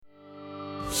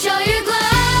Show your glow,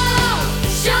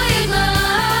 show your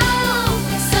glow,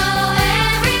 so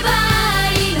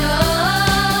everybody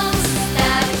knows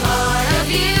that part of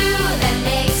you that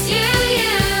makes you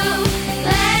you.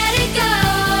 Let it go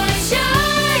and show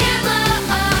your glow.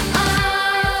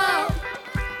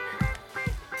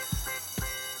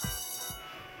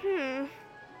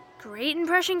 Great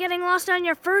impression getting lost on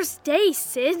your first day,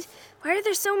 Sid. Why are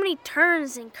there so many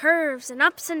turns and curves and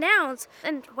ups and downs?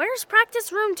 And where's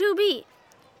practice room 2B?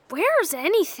 Where's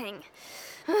anything?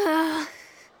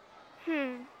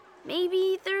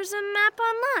 Maybe there's a map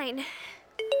online.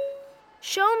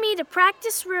 Show me to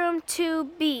practice room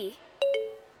 2B.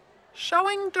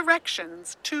 Showing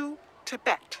directions to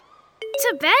Tibet.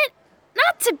 Tibet?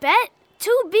 Not Tibet.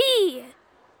 2B.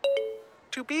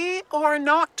 To be or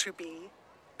not to be?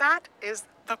 That is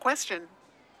the question.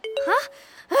 Huh?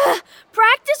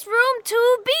 Practice room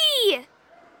 2B.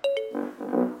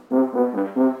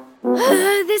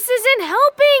 This isn't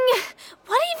helping.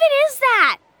 What even is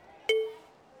that?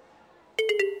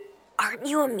 Aren't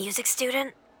you a music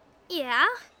student? Yeah?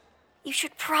 You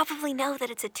should probably know that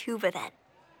it's a tuba then.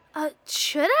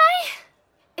 Should I?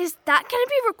 Is that gonna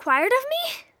be required of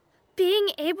me? Being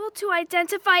able to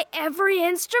identify every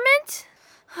instrument?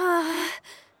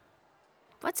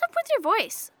 What's up with your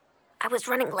voice? I was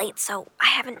running late, so I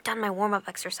haven't done my warm-up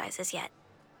exercises yet.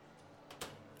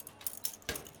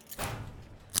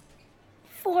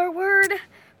 Forward,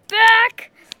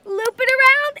 back, loop it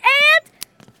around, and...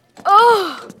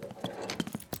 Oh!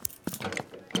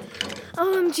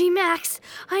 OMG, Max,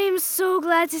 I am so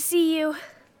glad to see you.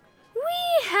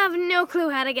 We have no clue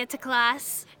how to get to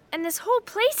class, and this whole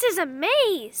place is a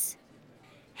maze.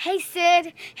 Hey,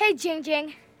 Sid. Hey,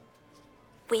 Jing.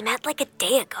 We met like a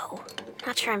day ago.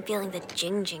 Not sure I'm feeling the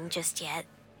Jing just yet.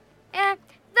 Thought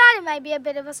it might be a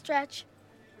bit of a stretch.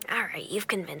 All right, you've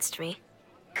convinced me.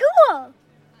 Cool!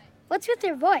 What's with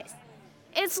your voice?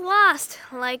 It's lost,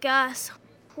 like us.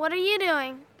 What are you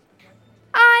doing?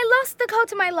 I lost the code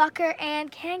to my locker and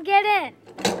can't get in.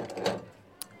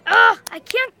 Ugh, I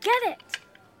can't get it.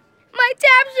 My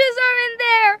tap shoes are in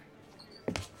there.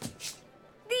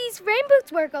 These rain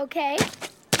boots work okay.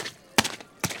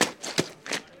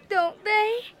 Don't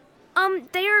they?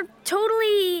 They are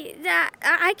totally...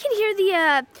 I can hear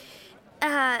the,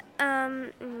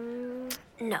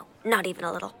 No, not even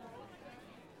a little.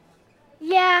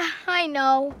 Yeah, I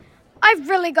know. I've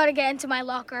really got to get into my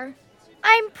locker.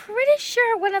 I'm pretty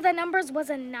sure one of the numbers was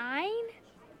a 9.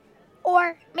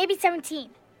 Or maybe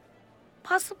 17.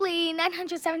 Possibly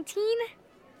 917?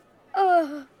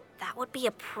 Ugh. That would be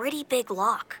a pretty big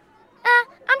lock.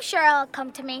 I'm sure it'll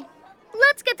come to me.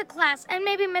 Let's get to class, and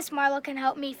maybe Miss Marlowe can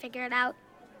help me figure it out.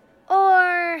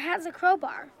 Or has a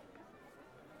crowbar.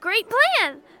 Great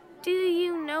plan! Do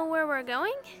you know where we're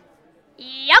going?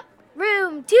 Yup,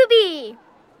 room 2B.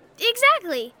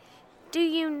 Exactly. Do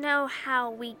you know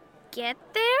how we get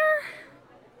there?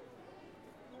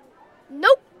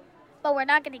 Nope, but we're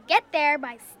not going to get there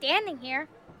by standing here.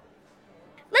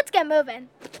 Let's get moving.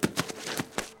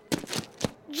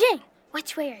 Jing,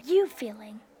 which way are you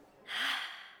feeling?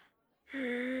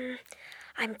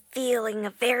 I'm feeling a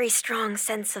very strong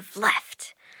sense of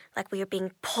left, like we are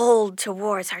being pulled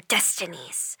towards our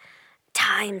destinies.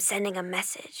 Time sending a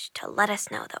message to let us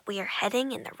know that we are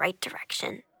heading in the right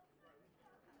direction.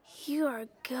 You are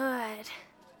good.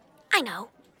 I know.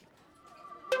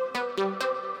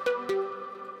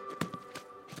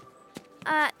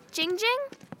 Jing?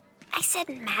 I said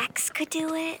Max could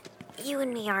do it. You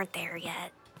and me aren't there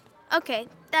yet. Okay,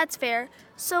 that's fair.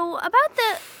 So, about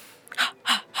the...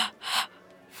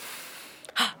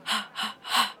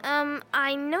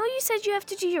 I know you said you have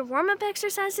to do your warm-up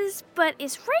exercises, but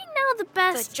is right now the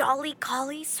best... The Jolly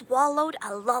Collie swallowed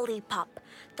a lollipop.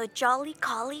 The Jolly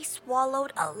Collie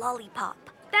swallowed a lollipop.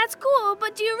 That's cool,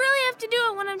 but do you really have to do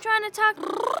it when I'm trying to talk...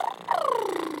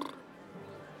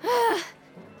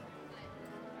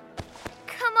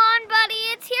 Come on,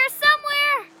 buddy, it's here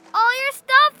somewhere. All your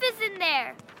stuff is in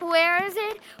there. Where is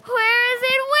it? Where is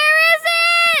it? Where is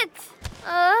it?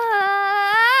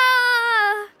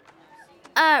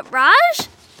 Raj?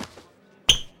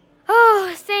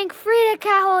 Oh, thank Frida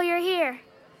Cowell you're here.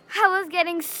 I was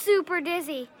getting super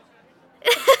dizzy.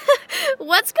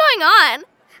 What's going on?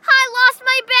 I lost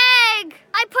my bag.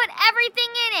 I put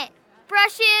everything in it.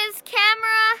 Brushes,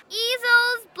 camera,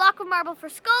 easels, block of marble for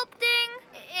sculpting.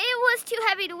 It was too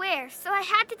heavy to wear, so I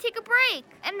had to take a break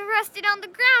and rest it on the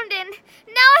ground, and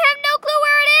now I have no clue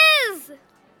where it is.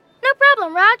 No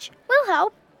problem, Raj. We'll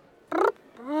help.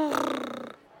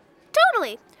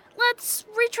 Totally. Let's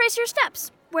retrace your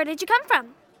steps. Where did you come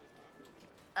from?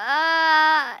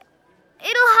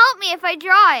 It'll help me if I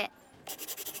draw it.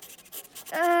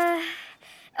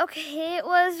 Okay, it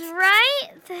was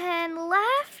right, then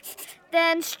left,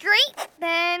 then straight,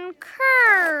 then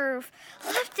curve.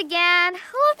 Left again,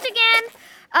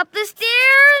 up the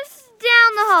stairs,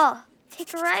 down the hall.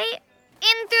 Take a right,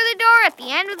 in through the door at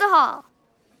the end of the hall.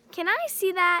 Can I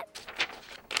see that?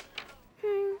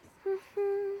 I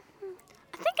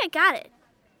think I got it.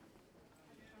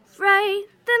 Right,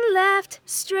 then left,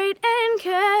 straight and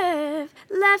curve.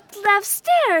 Left,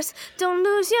 stairs, don't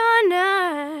lose your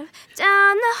nerve.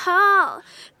 Down the hall,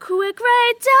 quick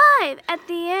right dive. At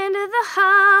the end of the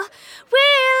hall,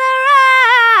 we'll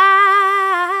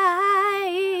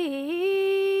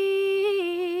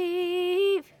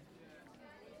arrive.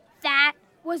 That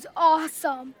was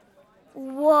awesome.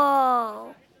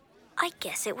 Whoa. I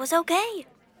guess it was okay.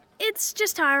 It's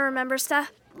just how I remember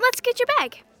stuff. Let's get your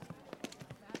bag.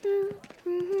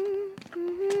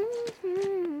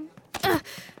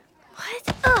 What?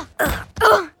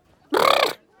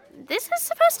 This is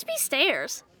supposed to be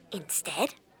stairs.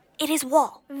 Instead, it is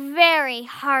wall. Very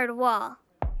hard wall.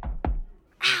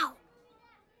 Ow.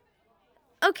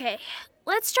 Okay,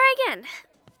 let's try again.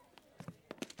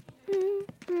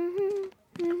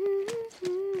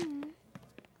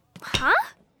 Huh?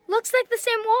 Looks like the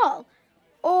same wall.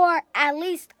 Or at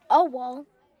least a wall.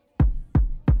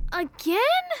 Again?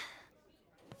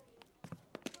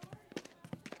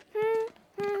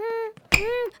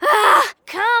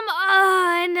 Come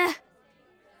on!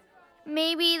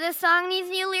 Maybe the song needs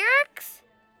new lyrics?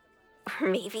 Or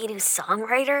maybe a new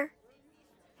songwriter?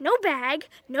 No bag,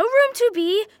 no room to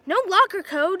be, no locker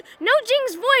code, no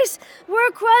Jing's voice.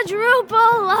 We're quadruple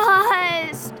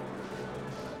lost.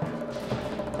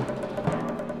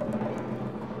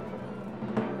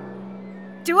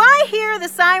 Do I hear the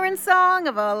siren song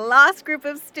of a lost group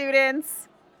of students?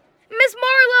 Miss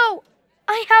Marlowe,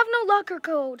 I have no locker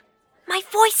code. My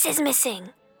voice is missing.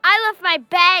 I left my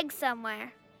bag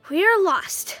somewhere. We're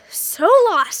lost. So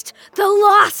lost. The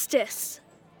lostest.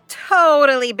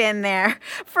 Totally been there.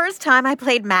 First time I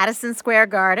played Madison Square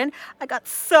Garden, I got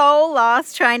so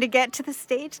lost trying to get to the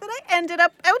stage that I ended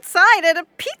up outside at a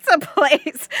pizza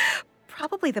place.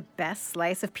 Probably the best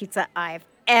slice of pizza I've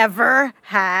ever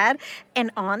had.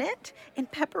 And on it, in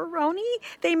pepperoni,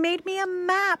 they made me a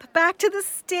map back to the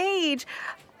stage.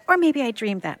 Or maybe I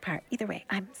dreamed that part. Either way,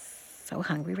 I'm so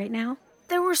hungry right now.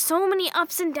 There were so many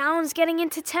ups and downs getting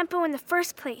into tempo in the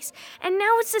first place. And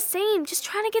now it's the same, just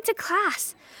trying to get to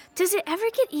class. Does it ever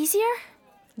get easier?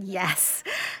 Yes.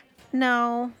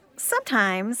 No.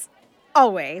 Sometimes.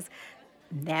 Always.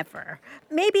 Never.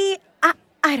 Maybe,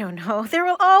 I don't know. There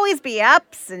will always be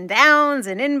ups and downs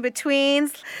and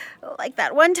in-betweens. Like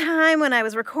that one time when I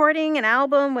was recording an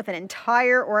album with an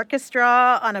entire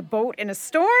orchestra on a boat in a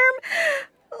storm.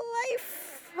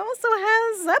 Life also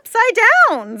has upside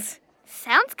downs.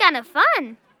 Sounds kind of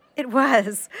fun. It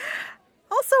was.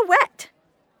 Also wet.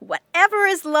 Whatever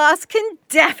is lost can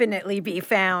definitely be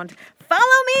found. Follow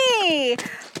me!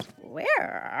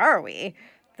 Where are we?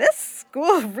 This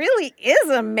school really is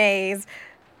a maze.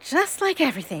 Just like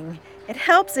everything, it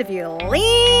helps if you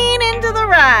lean into the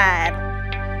ride.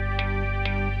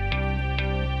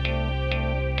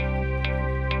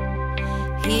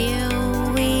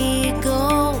 Here we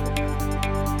go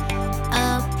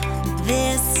up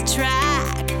this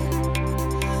track.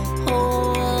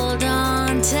 Hold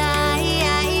on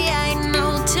tight,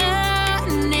 no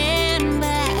turning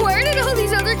back. Where did all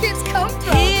these other kids come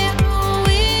from? Here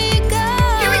we go.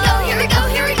 Here we go, here we go,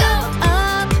 here we go.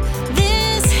 Up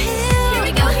this hill. Here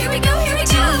we go, here we go, here we go.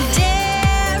 To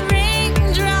daring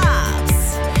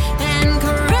drops and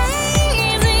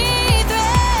crazy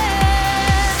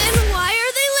thrills. And why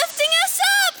are they lifting us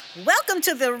up? Welcome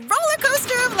to the roller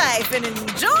coaster of life and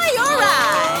enjoy your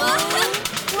ride.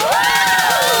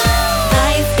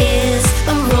 Life is a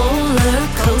roller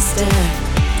coaster.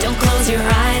 Don't close your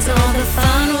eyes, all the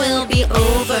fun will be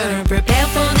over. Prepare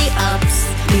for the ups,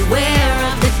 beware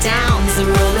of the downs. The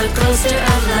roller coaster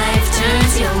of life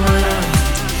turns your world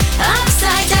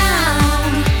upside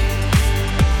down.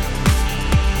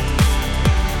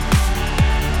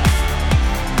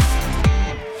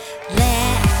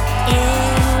 Let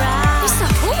it rock. Is the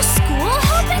whole school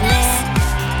helping us?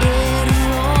 It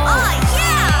roll. Oh,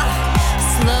 yeah!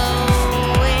 Slow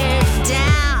it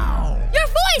down. Your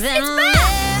voice, Then it's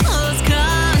back! lose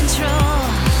control.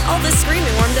 All the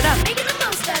screaming warmed it up. Making the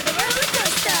most out of the roller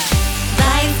coaster.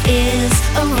 Life is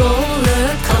a roller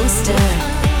coaster.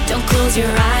 Don't close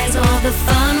your eyes, all the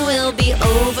fun will be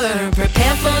over.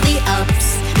 Prepare for the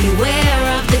ups, beware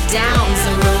of the downs.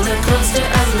 The roller coaster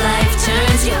of life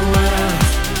turns your world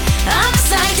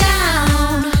upside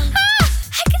down.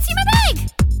 I can see my bag.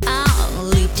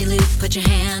 Oh, loop-de-loop, put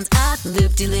your hands up.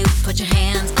 Loop-de-loop, put your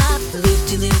hands up.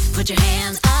 Loop-de-loop, put your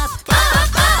hands up. Up,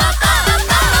 up, up, up,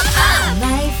 up, up.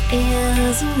 Life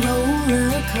is a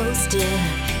roller coaster.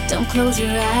 Don't close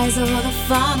your eyes or the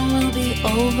fun will be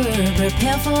over.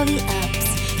 Prepare for the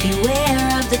ups,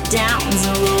 beware of the downs.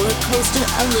 A roller coaster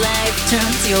of life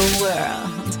turns your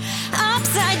world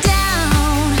upside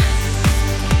down.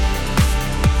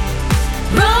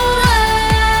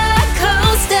 Roller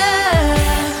coaster.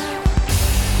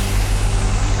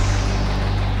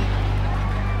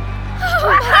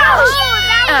 Wow,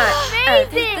 that was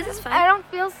amazing. This is fun. I don't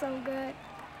feel so good.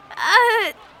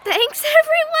 Thanks,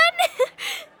 everyone.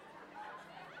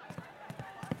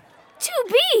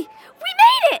 2B, we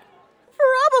made it.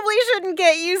 Probably shouldn't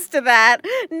get used to that.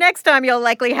 Next time you'll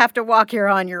likely have to walk here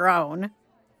on your own.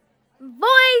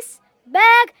 Voice,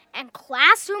 bag, and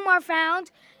classroom are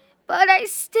found, but I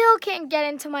still can't get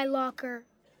into my locker.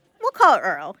 We'll call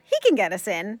Earl. He can get us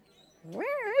in.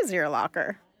 Where is your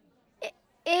locker?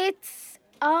 It's,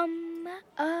 in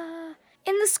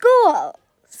the school.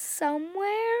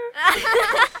 Somewhere.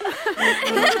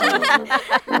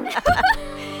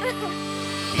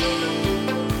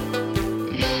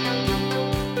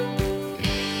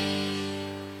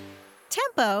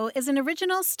 Tempo is an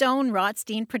original Stone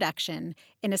Rothstein production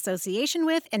in association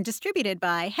with and distributed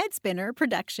by Headspinner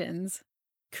Productions.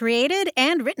 Created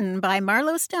and written by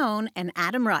Marlo Stone and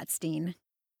Adam Rothstein.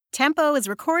 Tempo is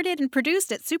recorded and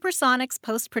produced at Supersonics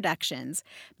Post-Productions.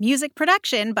 Music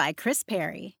production by Chris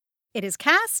Perry. It is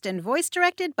cast and voice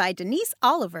directed by Denise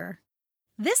Oliver.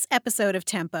 This episode of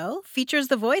Tempo features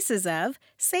the voices of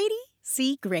Sadie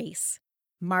C. Grace,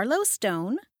 Marlo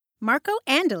Stone, Marco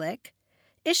Andelic,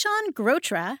 Ishan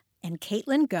Grotra, and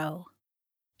Caitlin Go.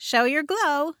 Show your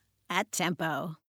glow at Tempo.